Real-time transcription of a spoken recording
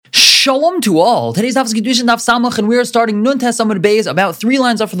Shalom to all. Today's daf is Kidushin daf Samach, and we are starting Nun Tes Amud Beis, about 3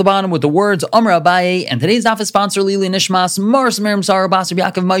 lines up from the bottom with the words Amar Abaye. And today's daf is sponsored Lilu Nishmas Mars Miriam Sarah Basar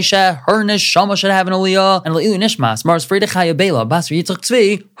Yaakov Moshe. Her neshama should have an aliyah. And Lilu Nishmas Mars Friedrich Chaya Bela Basar Yitzchak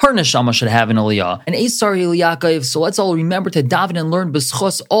Tzvi. Her neshama should have an aliyah. And Eis Sar Yaakov. So let's all remember to daven and learn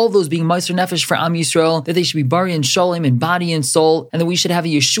b'schus all those being Meiser Nefesh for Am Yisrael, that they should be bari and shalom in body and soul, and that we should have a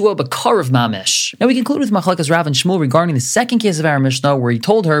Yeshua Bakar of Mamish. Now we conclude with Machlekes Rav and Shmuel regarding the second case of our Mishnah, where he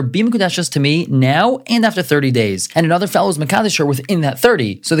told her, be Mekudeshes to me now and after 30 days. And another fellow is Mekadesh her within that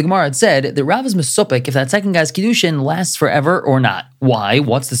 30. So the Gemara had said that Rav is Mesupik if that second guy's Kidushin lasts forever or not. Why?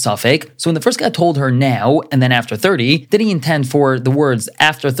 What's the suffix? So when the first guy told her now and then after 30, did he intend for the words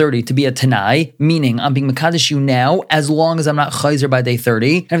after 30 to be a Tanai, meaning I'm being Mekadesh you now as long as I'm not Chayzer by day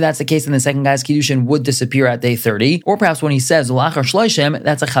 30? And if that's the case, then the second guy's Kidushin would disappear at day 30. Or perhaps when he says Lachar Shloishim,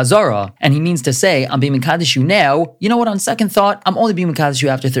 that's a Chazara, and he means to say I'm being Mekadesh you now. You know what? On second thought, I'm only being Mekadesh you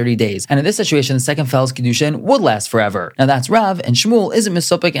after 30 days. And in this situation, the second fellow's Kidushin would last forever. Now that's Rav, and Shmuel isn't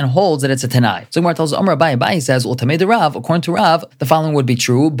Mesupik and holds that it's a Tanai. So Gemara tells Amar Abaye. Abaye says, well, Tamei de Rav, according to Rav, the following would be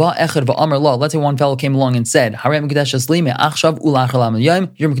true. Ba echad va'amar la. Let's say one fellow came along and said, Harei Mekudeshes li me'achshav ulachar lam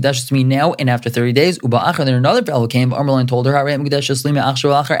yom. You're Mekudeshes to me now and after 30 days. Uba achar. Then another fellow came, va'amar la, and told her, Harei Mekudeshes li me'achshav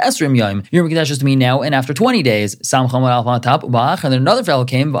ulachar esrim yom. You're Mekudeshes to me now and after 20 days. Sam chamad al on top. Uba achar. Then another fellow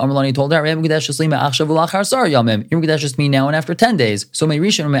came, va'amar la, and he told her, Harei Mekudeshes li me'achshav ulachar sar yomim. You're Mekudeshes to me now and after 10 days. So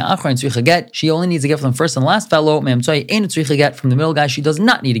me'rishon me'achar and tzricha get. She only needs to get from the first and last fellow. Me'emtzoi ain't tzricha get from the middle guy. She does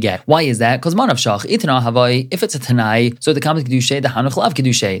not need to get. Why is that? Because manav shach itana havai. If it's a tanai, so the comes kedushay, the hanuch lav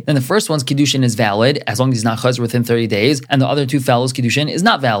kedushay. Then the first one's Kidushin is valid as long as he's not chazar within 30 days, and the other two fellows Kidushin is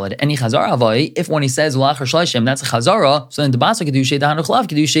not valid. Any chazar havai, if when he says Ulachar Shloishim, that's a chazara, so then the basa Kedushay, the hanuch lav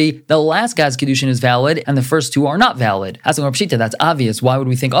Kedushay, the last guy's Kidushin is valid, and the first two are not valid. As a Pshita, that's obvious. Why would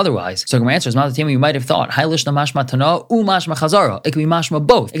we think otherwise? So my answer is, you might have thought, Hailishna mashma tana u mashma chazara. It could be mashma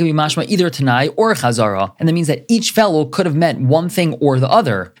both. It could be mashma either a tanai or a chazara, and that means that each fellow could have meant one thing or the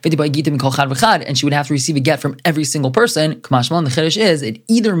other. And she would have to receive a get from every single person. Kamashmalan, the chiddush is, it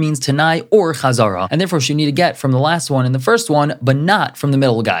either means tanai or chazara, and therefore she need to get from the last one and the first one, but not from the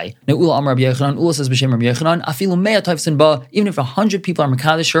middle guy. Now Ula Amar Rabbi Yochanan, Ula says b'shem Rabbi Yochanan, afilu mea taifsin ba, even if 100 people are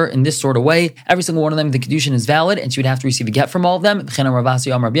mekadesh her in this sort of way, every single one of them the kedushin is valid, and she would have to receive a get from all of them. B'chen Amar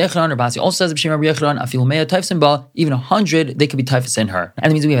Rabasi Amar Rabbi Yochanan, Rabasi also says b'shem Rabbi Yochanan, afilu mea taifsin ba, even 100 they could be taifis in her.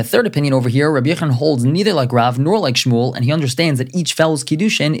 And that means we have a third opinion over here. Rabbi Yochanan holds neither like Rav nor like Shmuel, and he understands that each fellow's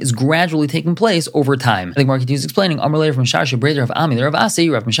kedushin is gradually taking place over time. I think Mark continues explaining. Amar later from Sharsha, brother of Ami, the Rav Asi,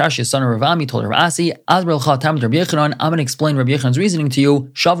 Rav Mishashi, son of Rav Ami, told Rav Asi, I'm going to explain Rabbi Yochanan's reasoning to you.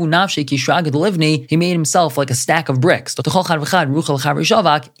 Shavu nafshei ki shragad livni. He made himself like a stack of bricks.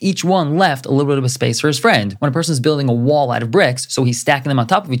 Each one left a little bit of a space for his friend. When a person is building a wall out of bricks, so he's stacking them on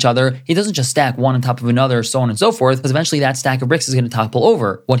top of each other, he doesn't just stack one on top of another, so on and so forth, because eventually that stack of bricks is going to topple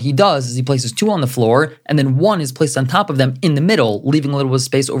over. What he does is he places two on the floor, and then one is placed on top of them in the middle, leaving a little bit of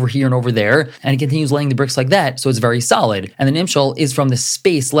space over here and over there, and he continues laying the bricks like that, so it's very solid. And the nimshal is from the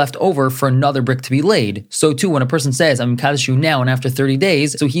space left over for another brick to be laid. So too, when a person says, I'm Mekadesh you now and after 30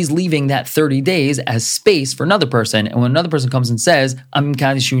 days, so he's leaving that 30 days as space for another person. And when another person comes and says, I'm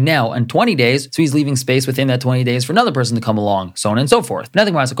Mekadesh you now and 20 days, so he's leaving space within that 20 days for another person to come along, so on and so forth.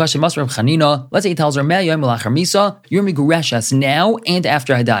 Another one asks a question, Masr of Chanina. Let's say he tells her, you're Migureshes now and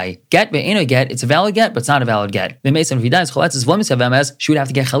after I die. Get, ve'eno get, it's a valid get, but it's not a valid get. If he dies, she would have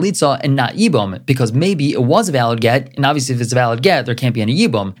to get chalitza and not yibum, because maybe it was a valid get, and obviously if it's a valid get, there can't be any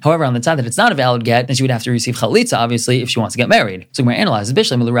yibum. However, on the side that it's not a valid get, then she would have to receive chalitza, obviously, if she wants to get married. So we're analyzing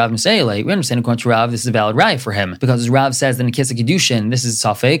Bishlam Rav Nuseile. We understand according to Rav, this is a valid raya for him, because as Rav says that in a kiss of Kidushin, this is a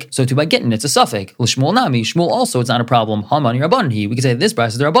suffix, so too by getting it's a suffix. L'shmuel nami, Shmuel also, it's not a problem. Hamani Rabbanan, we could say this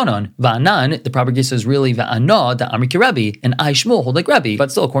price is the Rabbanon. Va'anan, the proper gisa is really va'ana, da amri Rebbe, and I Shmuel hold like Rebbe.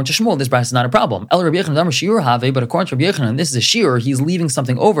 But still, according to Shmuel, this price is not a problem. El Rabbi Yochanan Amar Shiur Have, but according to Rabbi Yochanan, this is a shiur. He's leaving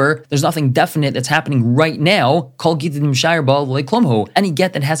something over. There's nothing definite that's happening right now. Kol gitim shire bal like klumhu. Any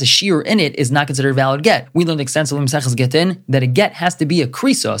get that has a shiur in it is not considered a valid get. We learned extensively in Mesechus Gitin that a get has to be a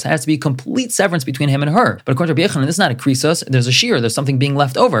krisos. It has to be a complete severance between him and her. But according to Rabbi Yochanan, this is not a krisos. There's a shiur. There's something being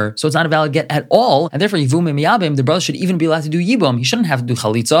left over, so it's not a valid get at all. And therefore, yivum miyabim, the brother should even be allowed to do yibum. He shouldn't have to do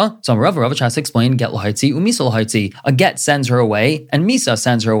chalitza. So Rav tries to explain get lahaitzi umisa lahaitzi. A get sends her away, and misa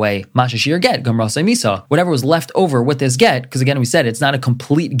sends her away. Masha shiur get gamrasa misa. Whatever was left over with this get, because again we said it's not a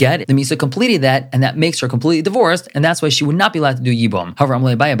complete get. The misa completed that, and that makes her completely divorced, and that's why she would would not be allowed to do yibum. However,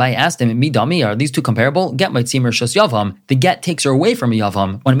 Abai asked him, Midami, are these two comparable? Get might seem Rishos Yavam. The get takes her away from a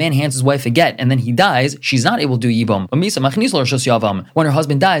Yavam. When a man hands his wife a get and then he dies, she's not able to do yibum. When her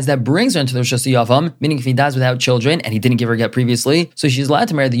husband dies, that brings her into the Rishos Yavam, meaning if he dies without children and he didn't give her get previously, so she's allowed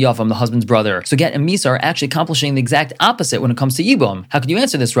to marry the Yavam, the husband's brother. So get and Misa are actually accomplishing the exact opposite when it comes to yibum. How could you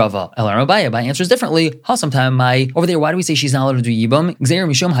answer this, Rava? Abai answers differently. Over there, why do we say she's not allowed to do yibum? Gzer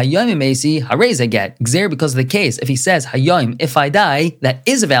mishum hayom imesi hareza get. Gzer because of the case. If he says hayom, if I die, that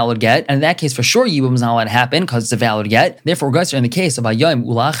is a valid get, and in that case for sure yibum is not allowed to happen because it's a valid get. Therefore, guys, in the case of hayom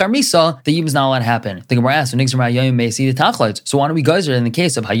ulachar misa, the yibum is not allowed to happen. The Gemara asks, hayom imesi the tachlit. So why do we guys in the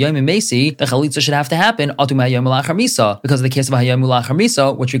case of hayom imesi, the chalitza should have to happen atu hayom ulachar misa because of the case of hayom ulachar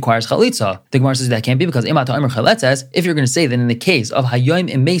misa, which requires chalitza. The Gemara says that can't be because imata omer chaletzes. If you're going to say that in the case of hayom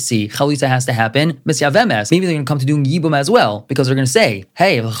imesi, chalitza has to happen, misyavemes. Maybe they're going to come to doing yibum as well because they're going to say,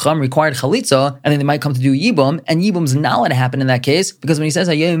 hey, if the chacham required chalitza, and then they might come to do yibum, and yibum's not allowed to happen in that case because when he says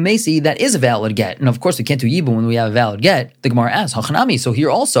hayom imesi, that is a valid get, and of course we can't do yibum when we have a valid get. The Gemara asks, hachanami. So here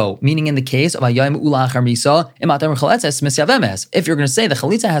also, meaning in the case of hayom ulachar misa, imata omer chaletzes misyavemes. If you're going to say the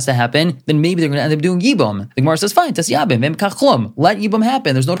chalitza has to happen, then maybe they're going to end up doing yibum. The Gemara says, fine, tasyabim v'mkach klum. Let yibum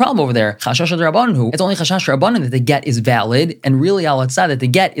happen. There's no problem over there. Chashash d'Rabbanan. It's only chashash d'Rabbanan that the get is valid, and really al outside that the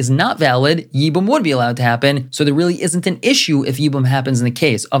get is not valid, yibum would be allowed to happen. So there really isn't an issue if yibum happens in the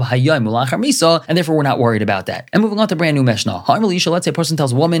case of hayom ulachar misa, and therefore we're not worried about that. And moving on to brand new Mishnah. Let's say a person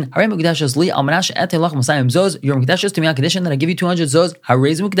tells a woman, you're mukdashes to me on condition that I give you 200 zos.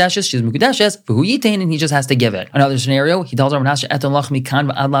 Harez mukdashes, she's mukdashes, v'hu yitain, and he just has to give it. Another scenario, he tells her, on condition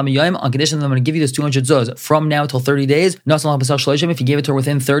that I'm going to give you this 200 zos from now till 30 days. If you gave it to her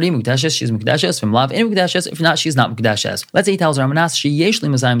within 30, mukdashes, she's mukdashes, from lav in mukdashes, if not, she's not mukdashes. Let's say he tells her,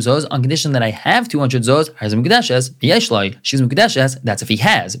 on condition that I have 200 zos, harez mukdashes, yeshloi, she's mukdashes, that's if he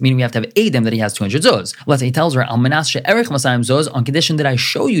has, meaning we have to have them that he has 200 zos. Let's say he tells her, on condition that I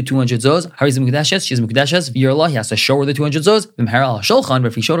show you 200 zos, harez mukdashes, she's mukdashes, v'yirlah, he has to show her the 200 zos, but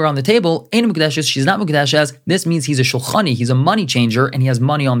if he showed her on the table, ein mukdashes, she's not mukdashes, this means he's a shulchani, he's a money changer, and he has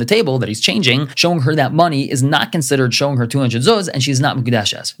money on the table that he's changing. Showing her that money is not considered showing her 200 zos, and she's not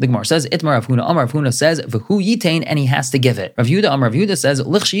mukdashes. The Gemara says, Itmar Rav Huna, Amar Rav Huna says, v'hu yitain, and he has to give it. Rav Yehuda, Amar Rav Yehuda says,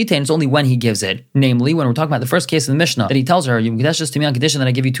 lichsh yitain, it's only when he gives it. Namely, when we're talking about the first case of the Mishnah, that he tells her, you mukdashes to me on condition that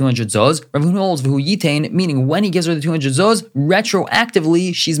I give you 200 zos. Rav Huna holds v'hu yitain, meaning when he gives her the 200 zos,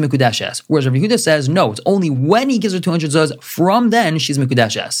 retroactively, she's mukdashes. Whereas Rav Yehuda says, no, it's only when he gives her 200 zos, from then, she's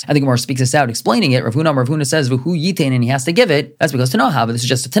mukdashes. I think Gemara speaks this out, explaining it. Rav Huna says, v'hu yitain, and he has to give it. That's because Tanah, but this is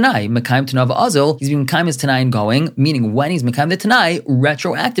just a Tanai. Mekayim Tanah Azil, he's being Mekayim his Tanai and going, meaning when he's Mekayim the Tanai,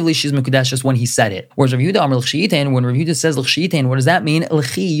 retroactively she's Mekudashes when he said it. Whereas Rav Yehuda Amar L'Chshiyitain, when Rav Yehuda says L'Chshiyitain, what does that mean?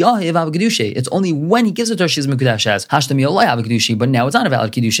 L'Chi Yahiv Av Kedushay. It's only when he gives it to her she's Mekudashes. Hashtam Yolai Av Kedushay, but now it's not a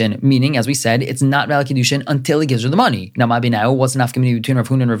valid Kedushin, meaning, as we said, it's not valid Kedushin until he gives her the money. Now, now, what's the nafkamini between Rav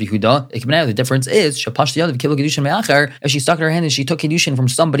Huna and Rav Yehuda? The difference is, Shapash Yadav Kilo Kedushin Me'achar, if she stuck in her hand and she took Kedushin from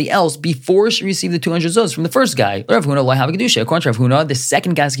somebody else before she received the 200 zos from the first guy. Rav Huna Lo Have Kedushay. According to Rav Huna, the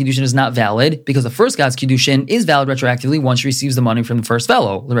second guy's Kedushin is not valid because the first guy's Kedushin is valid retroactively once she receives the money from the first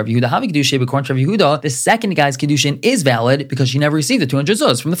fellow. Rav Yehuda Have Kedushay, but according to Rav Yehuda, the second guy's Kedushin is valid because she never received the 200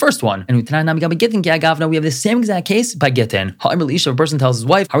 zos from the first one. And we have the same exact case by Gittin. If a person tells his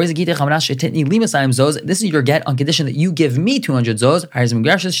wife, this is your get on condition that you give me 200 zos,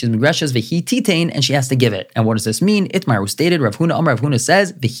 she's migreshes, vehi titain, and she has to give it. And what does this mean? Itmar stated, Rav Huna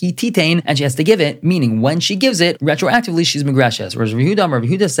says, vehi titain, and she has to give it, meaning when she gives it, retroactively she's migreshes. Whereas Rav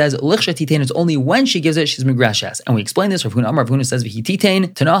Yehuda says, lichsha titain, it's only when she gives it, she's migreshes. And we explain this, Rav Huna says, vehi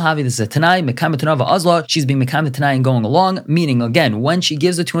titain, Tanah Havi, this is a Tanai, Mekam Tanah Azla, she's being Mekam the Tanai and going along, meaning again, when she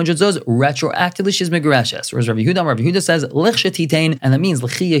gives the 200 zos, retroactively she's migreshes. Whereas Rav Yehuda says, lichsha titain, and that means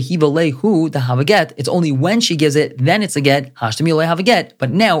l'chiya hiva lehu to have a get. It's only when she gives it, then it's a get. Hashtami le have a get,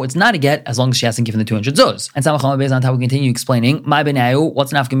 but now it's not a get as long as she hasn't given the 200 zos. And Samachama based on how we continue explaining, my benayu,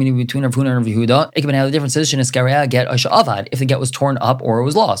 what's an afkamini between Rav Huna and Rav Yehuda? It can be the difference is sheniskarei get aisha avad if the get was torn up or it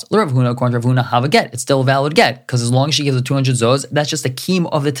was lost. Rav Huna, according to Rav Huna, have a get. It's still a valid get because as long as she gives the 200 zos, that's just a keem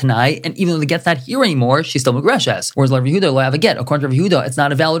of the tanai, and even though the get's not here anymore, she's still magreshes. Whereas Rav Yehuda le have a get. According to Rav Yehuda, it's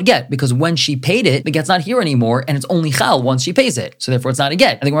not a valid get because when she paid it, the get's not here anymore, and it's only chal once she pays it. So therefore, it's not a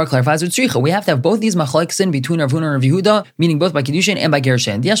get. I think Gemara clarifies with tzricha. We have to have both these machleksin between Rav Huna and Rav Yehuda, meaning both by Kidushin and by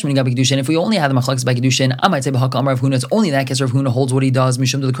Gerushin. The Yesh meaning by Kidushin. If we only have the machleksin by Kidushin, I might say b'hakam Rav Huna. It's only in that case Rav Huna holds what he does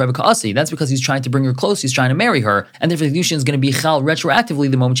mishum to the kreva ka'asi. That's because he's trying to bring her close. He's trying to marry her, and therefore Kidushin is going to be chal retroactively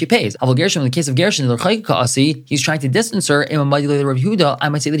the moment she pays. Aval Gerushin, in the case of Gerushin, the kreva ka'asi, he's trying to distance her. In Rav Yehuda, I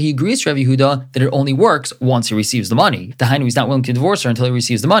might say that he agrees to Rav Yehuda that it only works once he receives the money. The Hainu is not willing to divorce her until he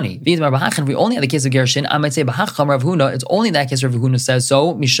receives the money. If we only have the case of Gerushin, I might say b'hakam Rav Huna. It's only in that case Rav Huna says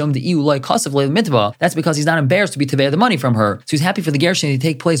so. Mishum the iulai kasav le mitzvah. That's because he's not embarrassed to be tevei the money from her. So he's happy for the gerushin to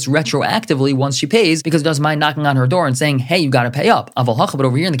take place retroactively once she pays, because he doesn't mind knocking on her door and saying, hey, you gotta pay up. But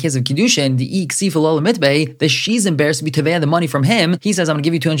over here in the case of Kidushin, the that she's embarrassed to be tevei the money from him. He says, I'm gonna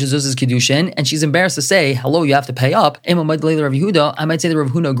give you 200 zuz as Kidushin, and she's embarrassed to say, hello, you have to pay up. I might say that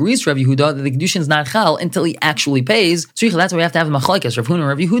Rav Huna agrees to Rav Yehuda that the Kidushin is not chal until he actually pays. So that's why we have to have the machlekes Rav Huna and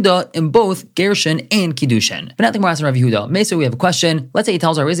Rav Yehuda in both gerushin and Kidushin. But nothing more asking Rav Yehuda. Mesa, we have a question. Let's say he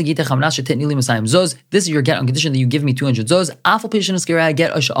tells her, this is your get on condition that you give me 200 zuz.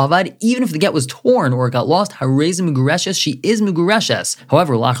 Even if the get was torn or it got lost, she is Mugureshes.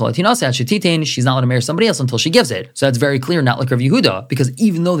 However, she's not allowed to marry somebody else until she gives it. So that's very clear, not like Rav Yehuda, because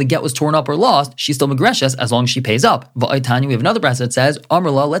even though the get was torn up or lost, she's still Mugureshes as long as she pays up. We have another brass that says,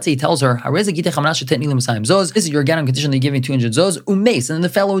 Amrullah, let's say he tells her, this is your get on condition that you give me 200 zuz, and then the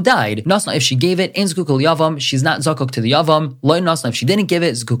fellow died. Nasna, if she gave it, in Zkukul Yavam, she's not Zakuk to the Yavam. Loy Nasna, if she didn't give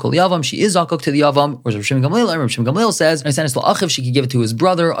it, Zkukul Yavam, she is Zakuk to the Yavam. Whereas Rav Shimon Gamliel says, she could give it to his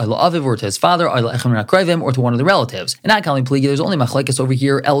brother, or to his father, or to one of the relatives. And I can't there's only machlekes over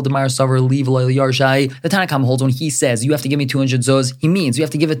here. El Demar Savar Leave Yarshai. The Tanakam holds when he says you have to give me 200 zuz, he means you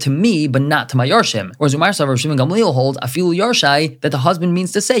have to give it to me, but not to my yarshim. Whereas Umar Savar Shimon Gamliel holds Afilu Yarshai that the husband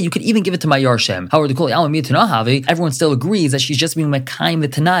means to say you could even give it to my yarshim. However, the Kol Alamiyah Tanahavi, everyone still agrees that she's just being mekayim the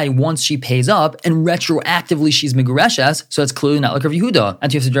Tanai once she pays up, and retroactively she's Megureshes, so it's clearly not like Rav Yehuda.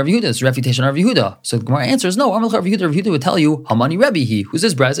 And you have to do Rav Yehuda, it's a refutation of Rav Yehuda. So the Gemara answers no. Rav Yehuda would tell you Hamani Rebbe he. Who's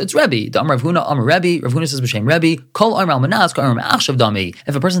this brez? It's Rebbe. The Amar Rav Huna Amar Rebbe. Rav Huna says b'shem Rebbe. Kol Amar Al Manas. Kol Amar Achshav Dami.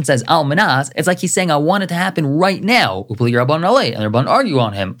 If a person says Al Manas, it's like he's saying I want it to happen right now. Upli Rabbanon Alei, and the Rabbanon argue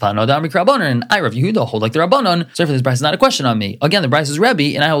on him. V'anodam Rabbanon, and I Rav Yehuda hold like the Rabbanon. So for this brez is not a question on me. Again, the brez is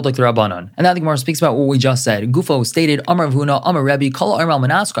Rebbe, and I hold like the Rabbanon. And now the Gemara speaks about what we just said. Gufo stated Amar Rav Huna Amar Rebbe. Kol Amar Al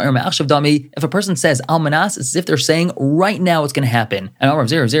Manas. Kol Amar Achshav Dami. If a person says Al Manas, it's as if they're saying right now it's going to happen. And Amar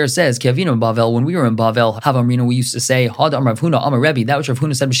Zer says Kiavinu in Bavel, when we were in Bavel, Havamrina, we used to say Had Amar Rav Huna Amar Rebbe. That which Rav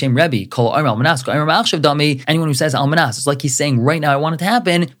Huna said b'shem Rebbe. Kol Amar Al Manas. Kol Amar Achshav Dami. Anyone who says Al Manas, it's like he's saying right now I want it to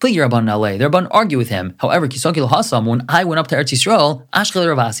happen. Please your Rabbanon Alei. The Rabbanon argue with him. However, Kisaki L'Hasam, when I went up to Eretz Yisrael, Ashkel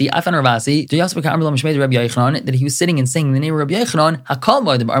Ravasi, I found Ravasi, that he was sitting and saying the name of Rabbi Yochanan,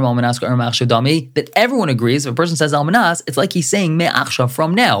 that everyone agrees if a person says Al Manas, it's like he's saying Me'achshav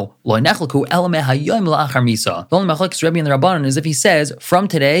from now. The only machlekes Rebbe and the Rabbanon is if he says from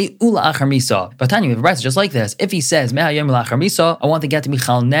today Ula Achar Misa. But Tanya, we have a brayso just like this. If he says Me'hayom L'Achar Misa, I want the get to be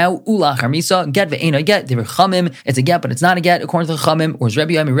chal now Ula Achar Misa, get ve'ena get, they were chamim, it's a get but it's not a get according to the chamim. Whereas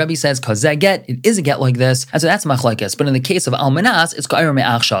Rebbe says kazeh get, it is a get like this, and so that's machlekes. But in the case of Al Manas, it's Ka'ir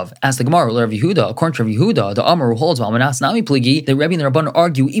Me'achshav. As the Gemara, Rav Yehuda, according to Rav Yehuda, the Amar who holds Al Manas Nami Pligi, the Rebbe and the Rabbanon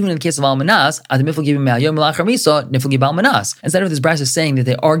argue even in the case of Al Manas, at the Miflagi Me'hayom L'Achar Misa, Niflagi Al Manas. Instead of this brayso saying that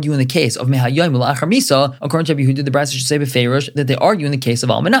they argue in the case of Me'hayom L'Achar Misa, according to Rav Yehuda, the brayso should say beferish that they argue in the case of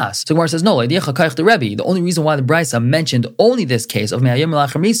Al Manas. So Gemara says no, the Rebbe. The only reason why the brayso mentioned only this case of Me'hayom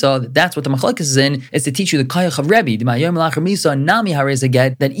L'Achar Misa, that's what the machlekes is in, is to teach you the kayach of Rebbe, the Me'hayom L'Achar Misa Nami Harez a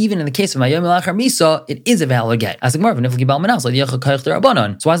get, that even in the case of Me'hayom L'Achar Misa, it is a valid get. As the Gemara, Niflagi Al Manas, like the kayach the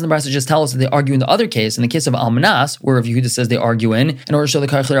Rabbanon. So why doesn't the brayso just tell us that they argue in the other case, in the case of Al Manas, where Rav Yehuda says they argue in order to show the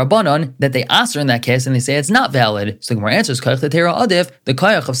kayach the Rabbanon that they ask in that case and they say it's not valid. So the Gemara answers kayach the Tera Adif, the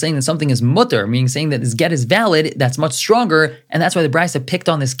kayach of saying that something is mutter, meaning saying that this get is valid, that's much stronger, and that's why the brayso picked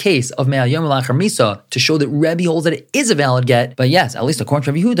on this case of Me'hayom L'Achar Misa to show that Rebbe holds that it is a valid get. But yes, at least according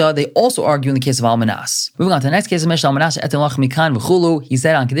to Rav Yehuda, they also argue in the case of Al Manas. Moving on to the next case of Mishnah Al Manas etelach mikan v'chulu. He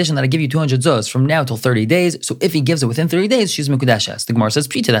said on condition that I give you 200 zuz from now till 30 days. So if he gives it within 30 days, she's mekudeshes. The Gemara says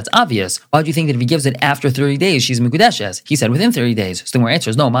Pshita, that's obvious. Why do you think that if he gives it after 30 days, she's mekudeshes? He said within 30 days. So the Gemara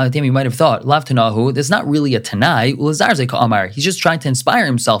answers no. Malatim, you might have thought lav tanahu. This is not really a tanai. Ulazarze ka'amar. He's just trying to inspire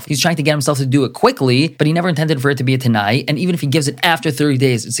himself. He's trying to get himself to do it quickly, but he never intended for it to be a tanai. And even if he gives it after 30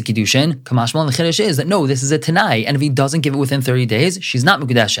 days, it's a Kidushin. Kamashmal, the Chiddush is that no, this is a tanai. And if he doesn't give it within 30 days, she's not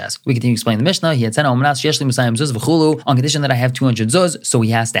mekudeshes. We continue to explain the Mishnah. He had said on condition that I have 200 zuz, so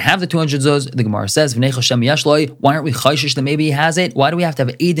he has to have the 200 zuz. The Gemara says, why aren't we chayshish that maybe he has it? Why do we have to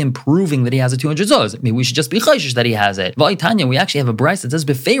have Eidim proving that he has a 200 zuz? Maybe we should just be chayshish that he has it. V'aitanya, we actually have a brayso that says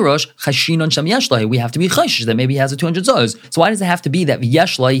befeirosh chashinon sham yeshloi. We have to be chayshish that maybe he has a 200 zuz. So why does it have to be that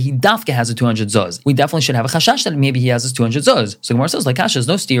yeshloi he dafka has a 200 zuz? We definitely should have a chashash that maybe he has his 200 zuz. So Gemara says like Kasha,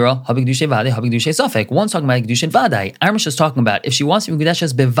 no stira. Habig dushay vadai, habig dushay safek. One's talking about Kidushin vadai. Armish is talking about if she wants to be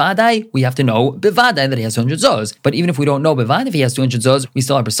Kidushes bevadai, we have to know bevadai that he has 200 zuz. But even if we don't know bevadai if he has 200 zuz, we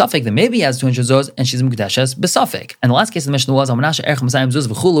still have besafek that maybe he has 200 zuz and she's mekudeshes besafek. And the last case of the Mishnah was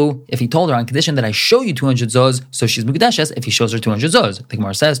if he told her on condition that I show you 200 zuz, so she's mekudeshes if he shows her 200 zuz. The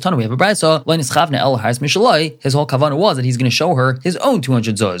Gemara says, Tana, we have a brayso. His whole kavanah was that he's going to show her his own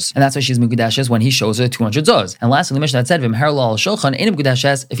 200 zuz, and that's why she's mekudeshes when he shows her 200 zuz. And lastly, the Mishnah had said,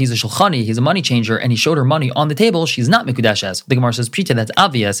 if he's a shulchani, he's a money changer. changer and he showed her money on the table, she's not Mikudeshes. The Gemara says, Prita, that's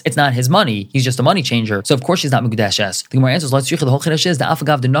obvious. It's not his money. He's just a money changer. So of course she's not Mikudeshes. The Gemara answers, the whole Chiddush is the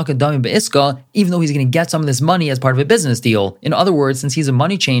Afagav the Naka Dami Be'iska, even though he's going to get some of this money as part of a business deal. In other words, since he's a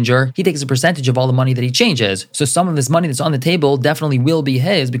money changer, he takes a percentage of all the money that he changes. So some of this money that's on the table definitely will be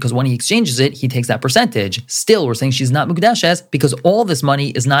his because when he exchanges it, he takes that percentage. Still, we're saying she's not Mikudeshes because all this money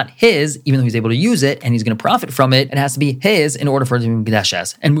is not his, even though he's able to use it and he's going to profit from it. It has to be his in order for it to be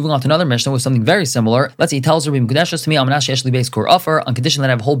Mikudeshes. And moving on to another Mishnah with something very similar. Let's say he tells her, Mikudeshes to me, Amanash Yeshli base core offer, on condition that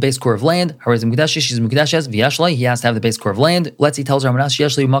I have a whole base core of land. Haraz Mikudeshes, she's Mikudeshes, Vyashli, he has to have the base core of land. Let's say he tells her, Amanash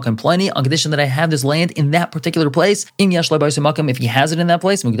Yeshli Makam Pliny, on condition that I have this land in that particular place. Im Yeshli Baisu Makam, if he has it in that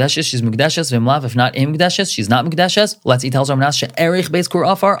place, Mikudeshes, she's Mikudeshes, Vimlav, if not Im Mikudeshes, she's not Mikudeshes. Let's say he tells her, Amanash Erich base core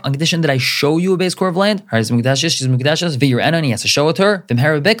offer, on condition that I show you a base core of land. Haraz Mikudeshes, she's Mikudeshes, Vyurena, and he has to show it to her.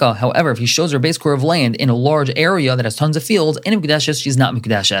 Vimherabika, however, if he shows her a base core of land in a large area that has tons of fields, in Mikudeshes, she's not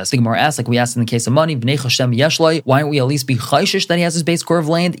Mikudeshes. The Gemara asks, like we asked in the case of money, Bnei Chashem Yeshloi, why aren't we at least be chayshish that he has his base core of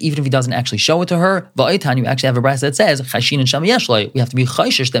land, even if he doesn't actually show it to her? Va'aitan, you actually have a brass that says Chashin and Shem Yeshloi. We have to be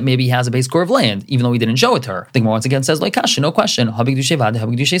chayshish that maybe he has a base core of land, even though he didn't show it to her. The Gemara once again says, like Kasha, no question. Habigdushe Vadai,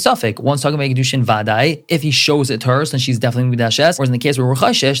 Habigdushe Safik. One's talking about Kidushin Vadai. If he shows it to her, then she's definitely Mikudeshes. Whereas in the case where we're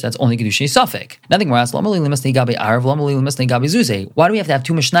chayshish, that's only Kidushin Safik. Now the Gemara asks, why do we have to have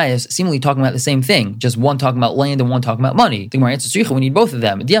two Mishnayos seemingly talking about the same thing? Just one talking about land and one talking about money. The Gemara answers, we need both of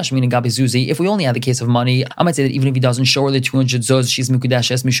them. If we only had the case of money, I might say that even if he doesn't show her the 200 zuz, she's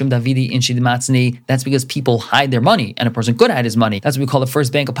Mikudeshes, Mishum Davidi, Inshi Matzini. That's because people hide their money, and a person could hide his money. That's what we call the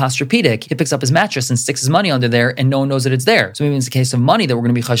first bank apostropedic. He picks up his mattress and sticks his money under there, and no one knows that it's there. So maybe it's the case of money that we're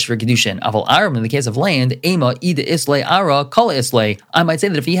going to be chash for Kidushin. Aval Aram, in the case of land, Ema, Ida Islay, Ara, Kala Islay. I might say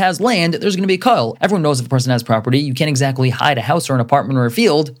that if he has land, there's going to be a kal. Everyone knows if a person has property, you can't exactly hide a house or an apartment or a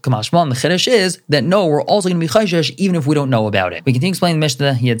field. Kamashman, the Kiddush is that no, we're also going to be chayshish even if we don't know about it. We continue explaining the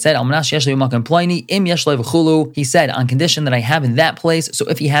Mishnah. He had said, he said, on condition that I have in that place, so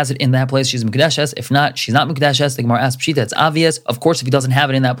if he has it in that place, she's Mikudeshes. If not, she's not Mikudeshes. The Gemara asks, Pshita, it's obvious. Of course, if he doesn't have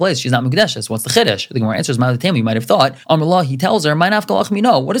it in that place, she's not Mikudeshes. What's the Chiddush? The Gemara answers, you might have thought, Amrullah, he tells her,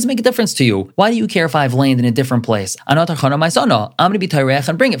 no, what does it make a difference to you? Why do you care if I have land in a different place? I'm going to be Tairech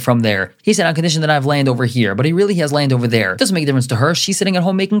and bring it from there. He said, on condition that I have land over here, but he really has land over there. It doesn't make a difference to her. She's sitting at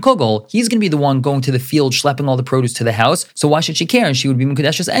home making kugel. He's going to be the one going to the field, schlepping all the produce to the house. So why should she care? And she would be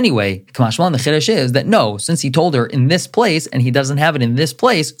Mikudeshes anyway. Kamashman, the Chiddush is that no, since he told her in this place and he doesn't have it in this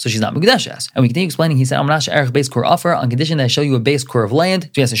place, so she's not Mikudeshes. And we continue explaining, he said, Amnash Erech base core offer, on condition that I show you a base core of land. So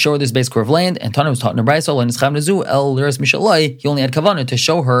he has to show her this base core of land, and Tana was taught in Nebraisa, and he only had kavanah to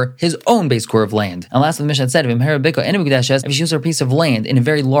show her his own base core of land. And lastly, the Mishnah had said, if she shows her a piece of land in a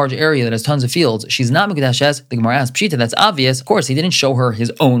very large area that has tons of fields, she's not Mikudeshes. The Gemara asks, Pshita, that's obvious. Of course, he didn't show her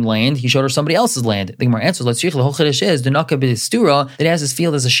his own land, he showed her somebody else's land. The Gemara answers, the whole Chiddush is that he has his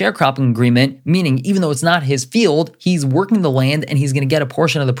field as a sharecropping agreement, meaning even though it's not his field, he's working the land and he's going to get a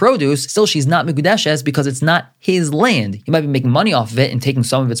portion of the produce. Still, she's not Mikudeshes because it's not his land. He might be making money off of it and taking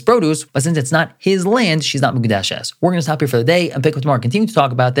some of its produce, but since it's not his land, she's not Mikudeshes. We're going to stop here for the day and pick up tomorrow. Continue to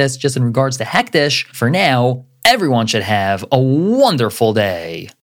talk about this just in regards to Hektish. For now, everyone should have a wonderful day.